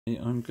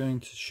I'm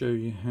going to show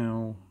you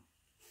how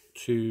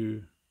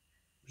to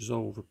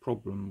resolve a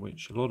problem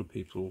which a lot of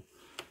people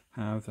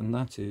have, and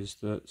that is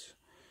that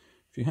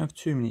if you have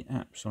too many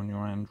apps on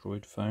your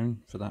Android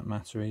phone, for that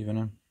matter even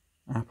an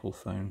Apple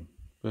phone,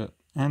 but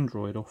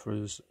Android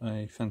offers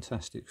a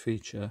fantastic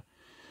feature,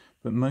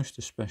 but most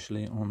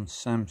especially on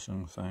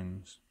Samsung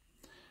phones.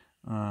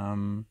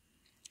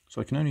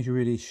 So I can only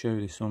really show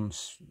this on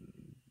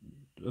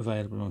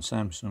available on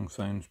Samsung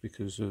phones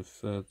because of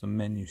the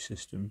menu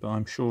system, but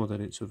I'm sure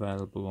that it's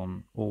available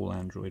on all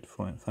Android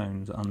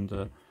phones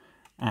under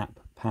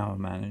app power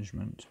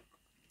management.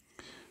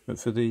 But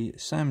for the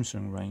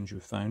Samsung range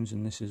of phones,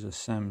 and this is a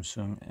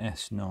Samsung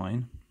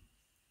S9,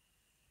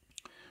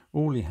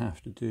 all you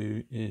have to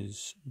do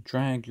is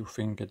drag your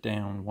finger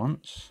down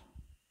once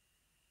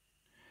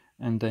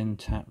and then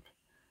tap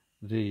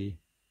the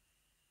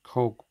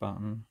cog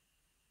button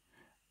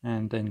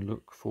and then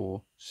look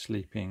for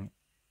sleeping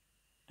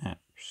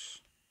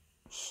apps.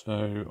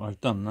 So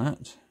I've done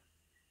that,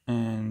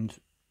 and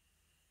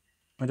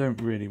I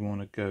don't really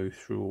want to go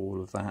through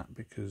all of that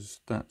because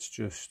that's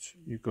just,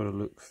 you've got to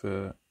look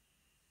for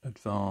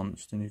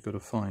advanced and you've got to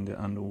find it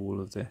under all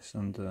of this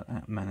under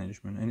app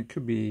management, and it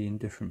could be in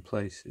different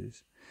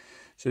places.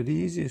 So the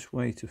easiest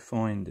way to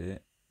find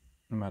it,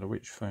 no matter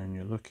which phone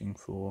you're looking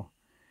for,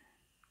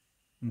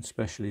 and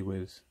especially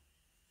with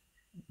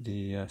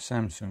the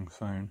Samsung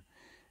phone,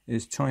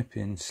 is type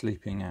in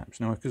sleeping apps.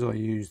 Now, because I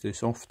use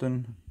this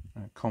often,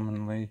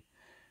 commonly,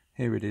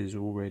 here it is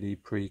already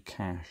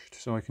pre-cached,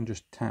 so I can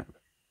just tap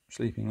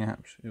sleeping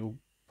apps, it'll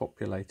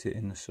populate it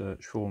in the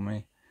search for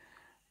me,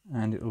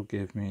 and it'll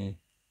give me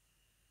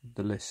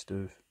the list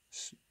of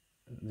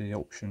the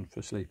option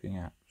for sleeping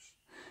apps,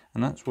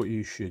 and that's what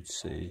you should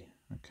see.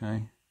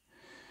 Okay,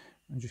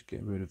 I'll just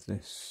get rid of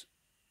this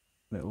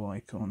little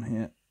icon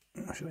here,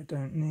 which I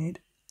don't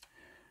need.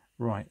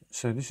 Right,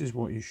 so this is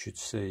what you should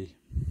see.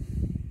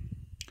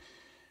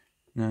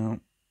 Now,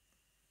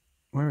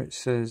 where it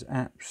says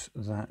apps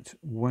that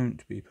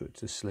won't be put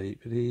to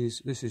sleep,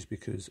 this is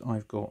because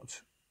I've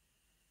got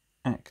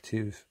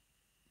active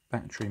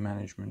battery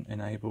management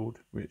enabled,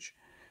 which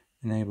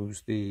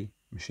enables the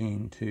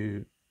machine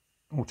to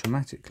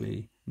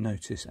automatically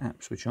notice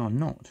apps which are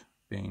not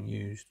being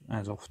used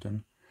as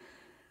often,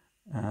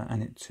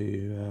 and it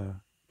to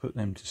put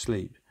them to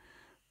sleep.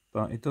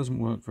 But it doesn't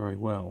work very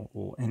well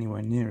or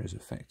anywhere near as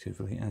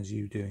effectively as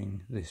you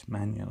doing this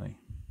manually.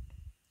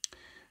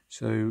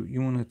 So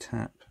you want to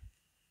tap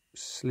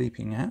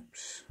sleeping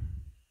apps,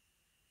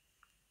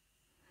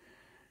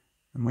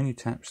 and when you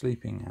tap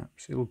sleeping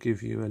apps, it will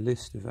give you a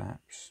list of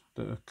apps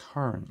that are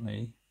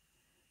currently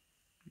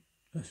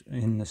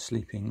in the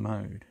sleeping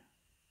mode.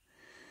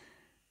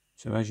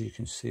 So as you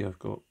can see, I've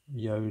got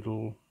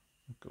Yodel,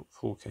 I've got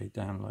 4K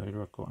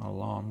downloader, I've got an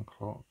alarm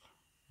clock,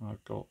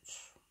 I've got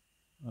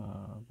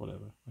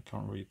whatever, I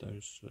can't read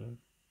those,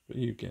 but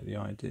you get the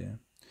idea.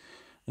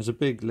 There's a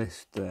big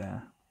list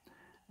there,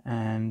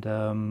 and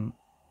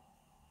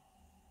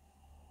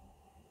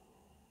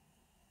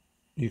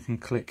you can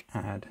click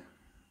add.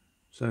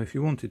 So if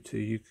you wanted to,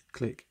 you could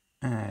click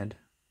add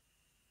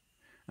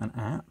an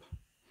app,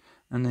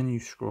 and then you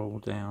scroll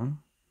down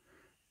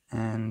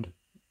and,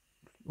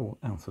 or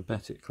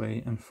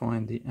alphabetically, and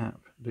find the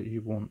app that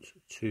you want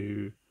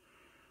to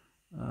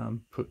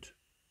put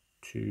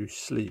to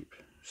sleep.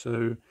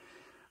 So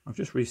I've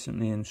just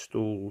recently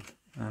installed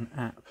an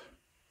app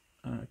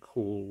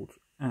called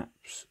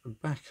Apps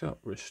Backup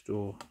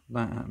Restore.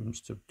 That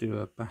happens to do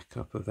a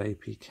backup of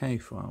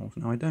APK files.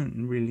 Now, I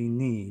don't really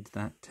need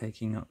that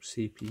taking up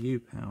CPU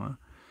power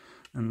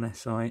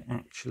unless I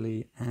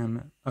actually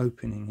am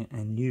opening it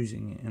and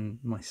using it and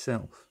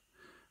myself.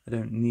 I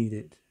don't need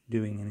it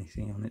doing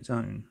anything on its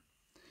own.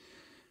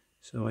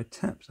 So I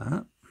tap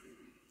that.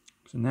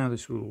 So now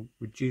this will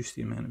reduce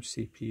the amount of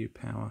CPU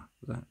power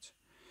that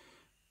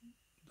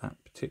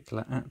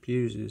particular app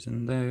uses,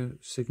 and they're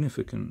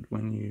significant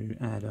when you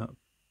add up.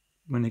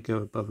 When they go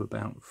above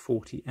about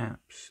 40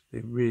 apps,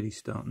 they really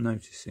start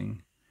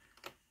noticing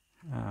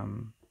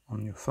on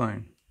your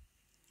phone.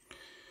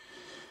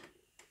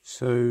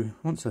 So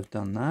once I've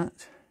done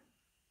that,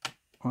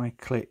 I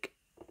click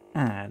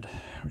add,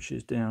 which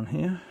is down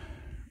here.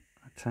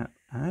 I tap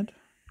add,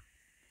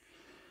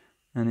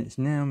 and it's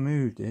now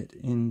moved it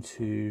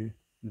into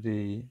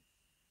the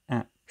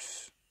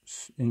apps,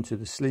 into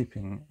the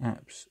sleeping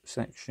apps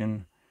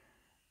section.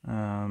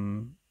 I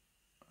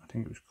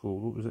think it was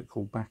called, what was it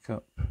called,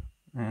 backup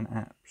and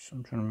apps.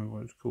 I'm trying to remember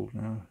what it's called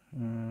now.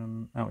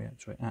 Oh yeah,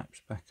 sorry,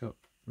 apps backup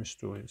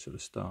restore. It's at the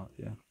start,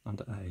 yeah,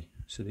 under A,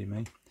 silly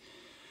me.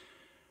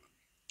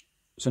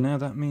 So now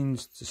that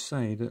means to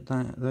say that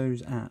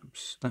those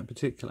apps, that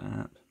particular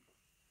app,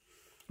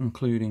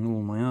 including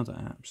all my other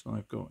apps that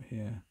I've got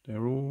here,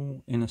 they're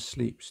all in a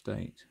sleep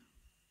state,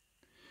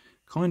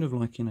 kind of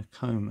like in a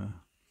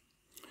coma.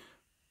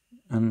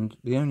 And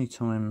the only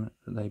time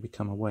that they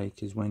become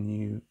awake is when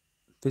you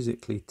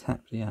physically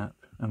tap the app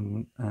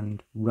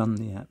and run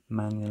the app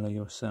manually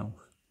yourself.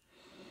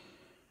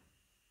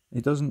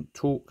 It doesn't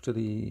talk to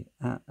the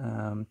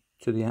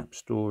app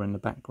store in the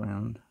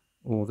background.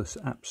 or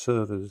the app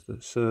servers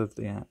that serve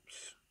the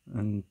apps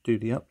and do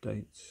the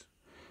updates.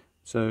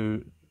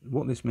 So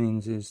what this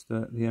means is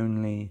that the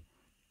only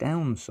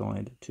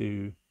downside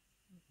to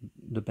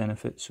the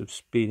benefits of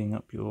speeding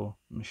up your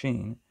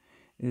machine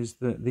is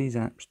that these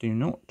apps do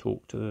not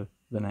talk to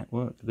the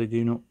network, they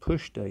do not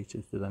push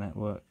data to the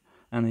network,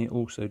 and they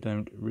also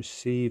don't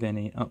receive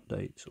any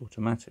updates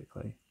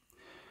automatically.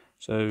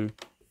 So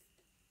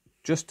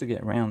just to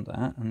get around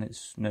that, and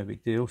it's no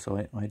big deal, so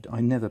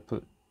I never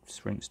put,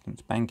 for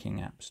instance, banking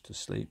apps to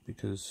sleep,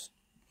 because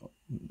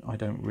I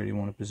don't really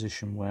want a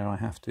position where I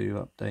have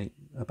to update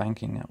a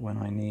banking app when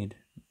I need,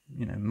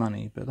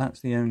 money. But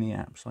that's the only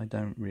apps I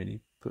don't really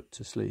put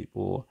to sleep,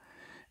 or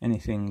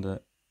anything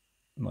that,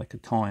 like a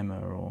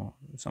timer or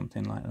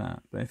something like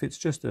that. But if it's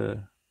just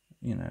an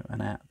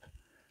app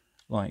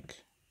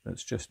like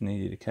that's just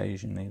needed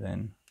occasionally,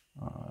 then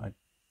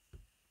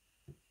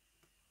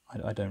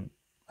I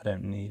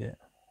don't need it,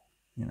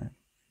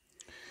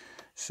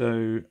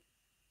 So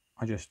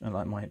I just,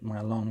 like my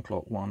alarm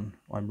clock one,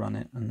 I run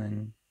it, and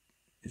then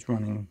it's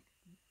running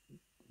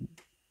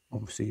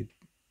obviously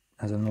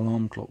as an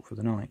alarm clock for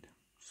the night.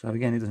 So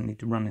again, it doesn't need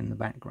to run in the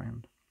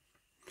background.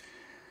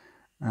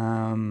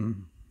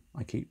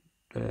 I keep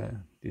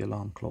the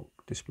alarm clock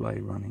display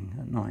running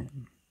at night.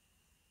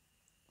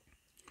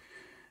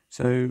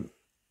 So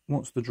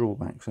what's the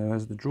drawback? So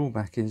as the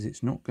drawback is,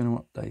 it's not going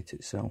to update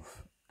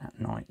itself at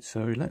night.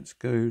 So let's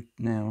go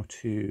now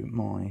to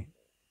my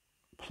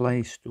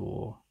Play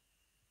Store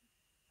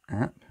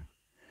app,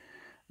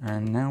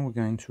 and now we're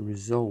going to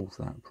resolve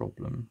that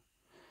problem.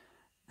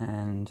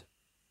 And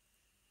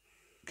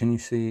can you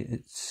see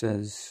it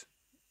says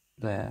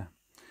there?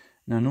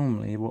 Now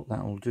normally what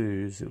that will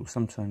do is it will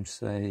sometimes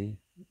say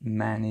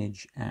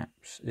manage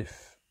apps.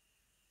 If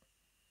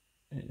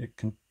it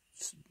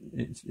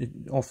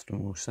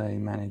often will say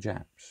manage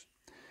apps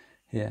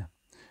here.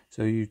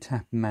 So you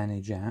tap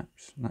manage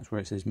apps, and that's where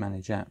it says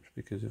manage apps,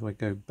 because if I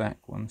go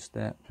back one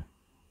step,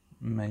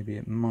 maybe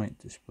it might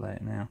display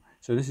it now.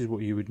 So this is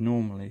what you would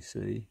normally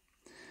see,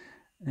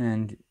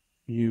 and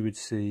you would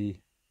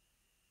see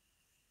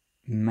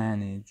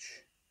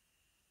manage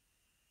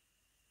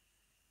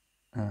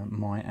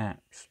my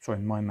apps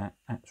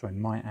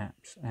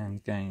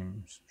and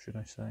games, should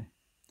I say.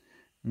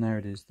 And there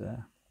it is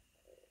there.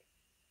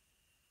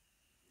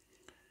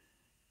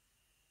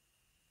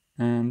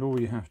 And all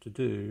you have to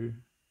do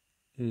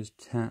is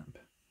tap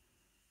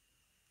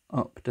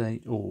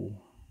update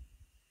all,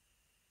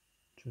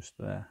 just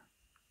there.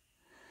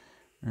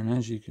 And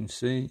as you can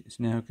see, it's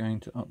now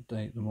going to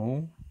update them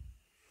all.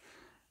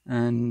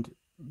 And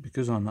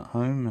because I'm at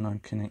home and I'm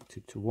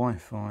connected to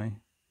Wi-Fi,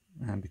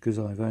 and because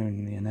I've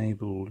only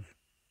enabled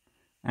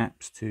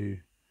apps to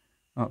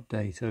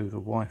update over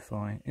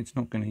Wi-Fi, it's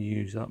not going to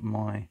use up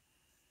my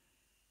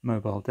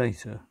mobile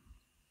data.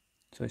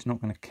 So it's not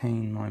going to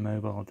cane my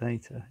mobile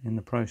data in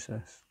the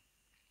process.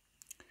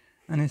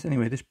 And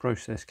anyway, this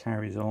process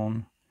carries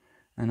on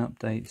and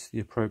updates the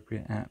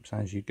appropriate apps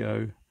as you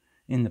go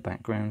in the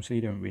background, so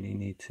you don't really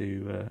need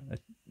to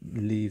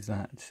leave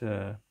that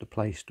the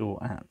Play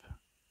Store app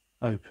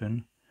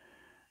open.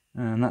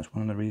 And that's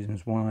one of the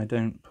reasons why I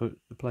don't put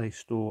the Play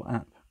Store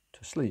app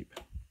to sleep,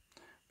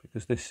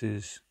 because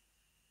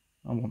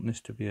I want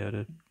this to be able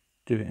to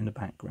do it in the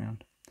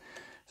background.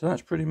 So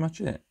that's pretty much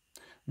it.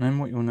 And then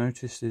what you'll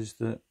notice is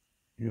that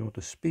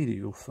the speed of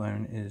your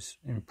phone is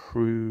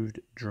improved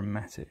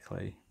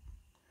dramatically.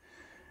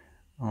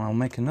 I'll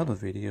make another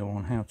video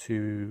on how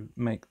to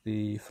make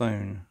the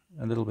phone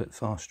a little bit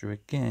faster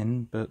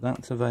again, but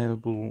that's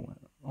available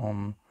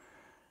on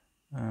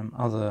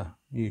other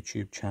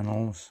YouTube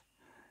channels,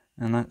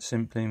 and that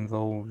simply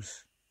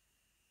involves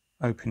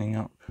opening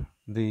up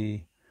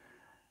the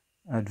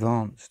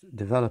advanced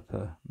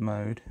developer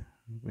mode,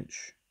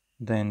 which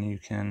then you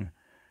can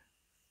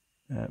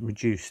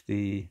reduce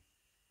the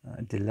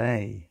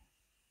delay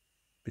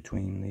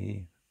between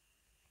the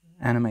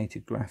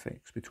animated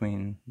graphics,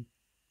 between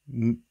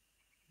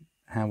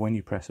how when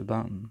you press a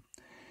button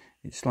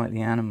it slightly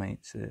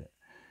animates it,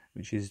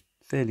 which is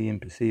fairly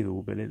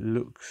imperceivable, but it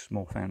looks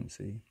more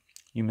fancy.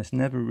 You must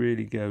never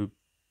really go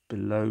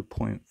below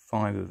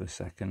 0.5 of a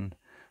second,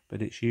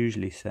 but it's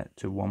usually set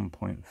to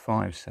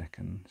 1.5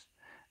 seconds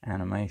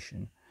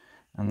animation,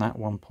 and that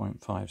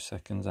 1.5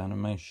 seconds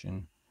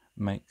animation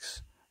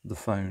makes the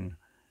phone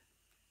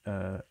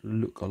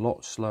look a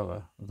lot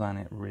slower than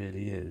it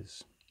really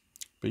is.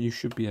 But you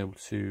should be able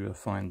to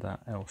find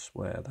that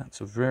elsewhere.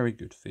 That's a very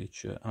good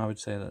feature. I would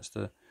say that's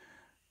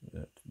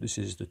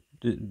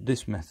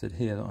this method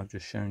here that I've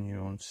just shown you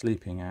on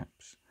sleeping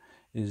apps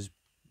is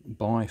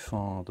by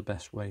far the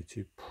best way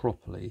to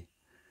properly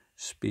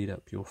speed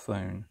up your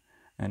phone,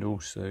 and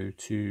also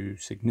to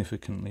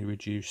significantly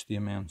reduce the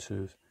amount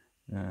of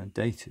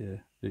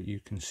data that you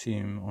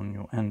consume on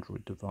your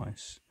Android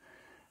device.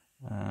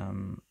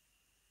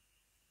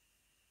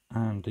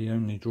 And the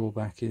only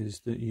drawback is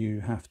that you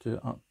have to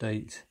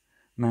update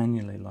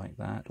manually like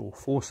that, or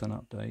force an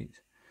update,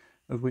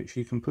 of which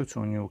you can put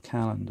on your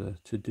calendar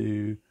to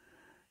do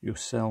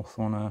yourself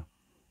on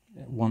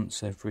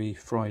once every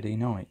Friday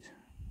night.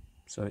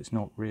 So it's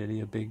not really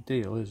a big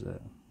deal, is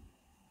it?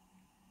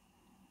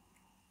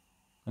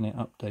 And it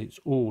updates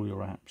all your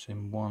apps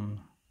in one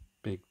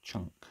big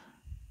chunk.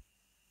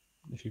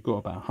 If you've got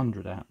about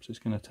 100 apps, it's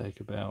going to take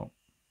about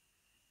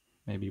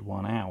maybe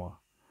 1 hour.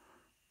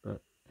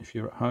 But if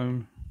you're at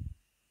home,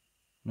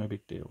 no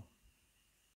big deal.